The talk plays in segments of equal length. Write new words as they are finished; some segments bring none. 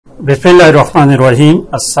बिस्मिल्लाहिर्रहमानिर्रहीम।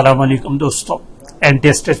 अस्सलाम वालेकुम दोस्तों,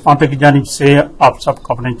 एनटीएस टेस्ट की जानिब से आप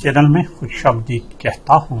सबको अपने चैनल में खुशामदीद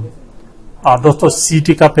कहता हूँ। दोस्तों,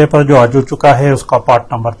 सीटी का पेपर जो आज हो चुका है उसका पार्ट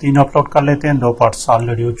नंबर 3 अपलोड कर लेते हैं। 2 पार्ट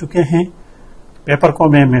ऑलरेडी हो चुके हैं। पेपर को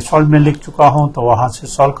मैं सॉल्व में लिख चुका हूँ, तो वहां से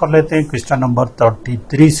सॉल्व कर लेते हैं। क्वेश्चन नंबर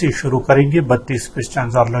 33 से शुरू करेंगे। 32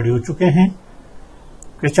 क्वेश्चन ऑलरेडी हो चुके हैं।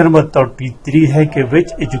 क्वेश्चन नंबर 33 है कि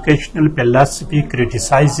विच educational philosophy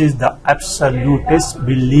क्रिटिसाइजेज the absolutist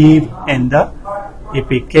believe in the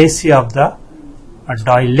efficacy of the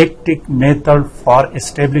dialectic method for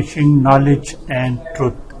establishing knowledge and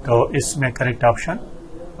truth. तो इसमें करेक्ट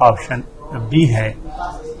ऑप्शन बी है।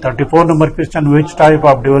 34 number question, which type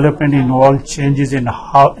of development involve changes in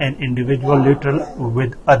how an individual little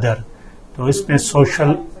with other. तो इसमें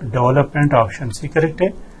social development, option C correct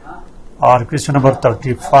है। और question number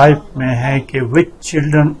 35 में है कि विच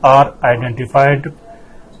children are identified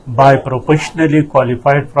by professionally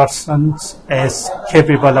qualified persons as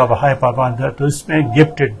capable of high performance. तो इसमें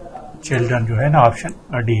gifted children जो है ना, ऑप्शन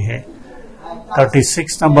डी है।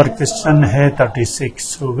 36 नंबर क्वेश्चन है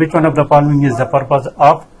 36, which one of the following is the purpose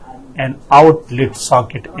of an outlet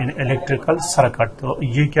socket in electrical circuit. तो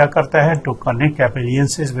ये क्या करता है, to connect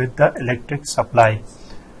appliances with the electric supply.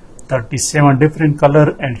 37, different color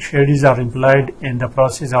and shades are employed in the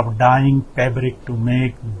process of dyeing fabric to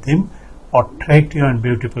make them attractive and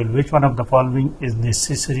beautiful. Which one of the following is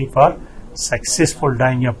necessary for successful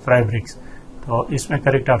dyeing of fabrics? तो इसमें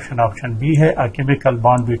correct option B है, a chemical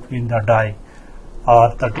bond between the dye।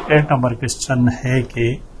 और 38 number question है कि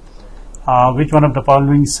which one of the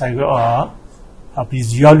following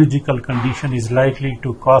physiological condition is likely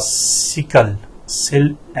to cause sickle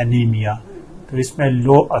cell anemia। तो इसमें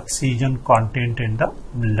लो oxygen content in the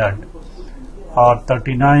blood. और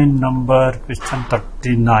 39 number question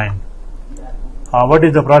 39, what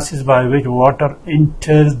is the process by which water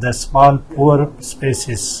enters the small pour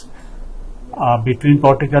spaces between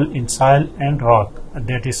particle in soil and rock,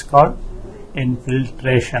 that is called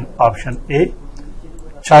infiltration, option A.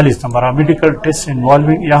 40 number, medical test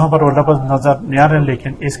involving, यहाँ पर वो लफ्ज नजर नहीं आ रहा,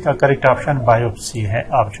 लेकिन इसका करेक्ट ऑप्शन बायोप्सी है,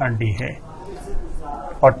 ऑप्शन डी है।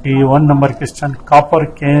 41 number question, copper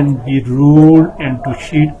can be ruled into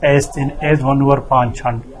sheet as thin as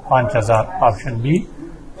 1/5000, option B.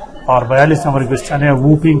 और 42 नंबर क्वेश्चन है,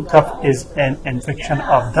 whooping cough is an infection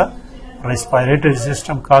of the respiratory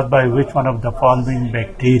system caused by which one of the following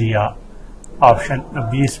bacteria, option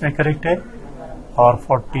B इसमें correct है। और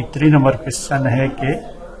 43 number question है कि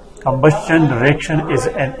combustion reaction is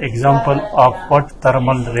an example of what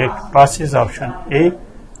thermal process, option A.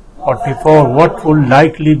 44, what would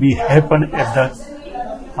likely be happen if the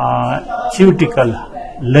cuticle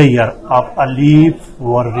layer of a leaf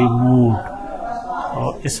were removed?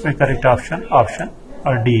 तो इसमें correct option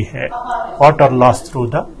D है। Water loss through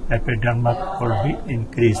the epidermis would be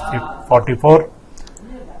increased।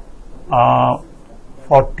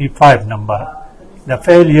 45 number, the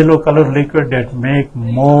pale yellow color liquid that make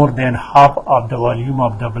more than half of the volume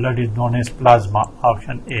of the blood is known as plasma,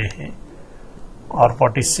 option A है। और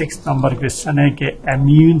 46 number question है कि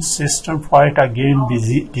immune system fight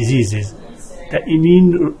against diseases, the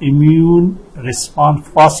immune respond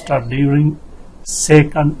faster during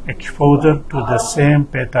second exposure to the same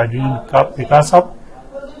pathogen because of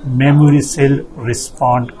memory cell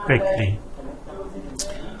respond quickly.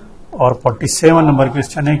 और 47 number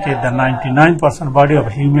question है कि the 99% body of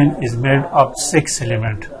human is made of 6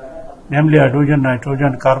 element, namely hydrogen,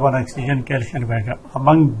 nitrogen, carbon, oxygen, calcium, magnesium.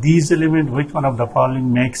 Among these elements, which one of the following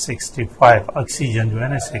makes 65? Oxygen जो है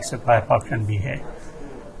ना 65, option B है।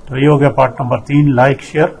 तो ये हो गया पार्ट नंबर 3। लाइक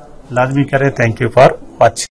शेयर लाजमी करें। Thank you for watching.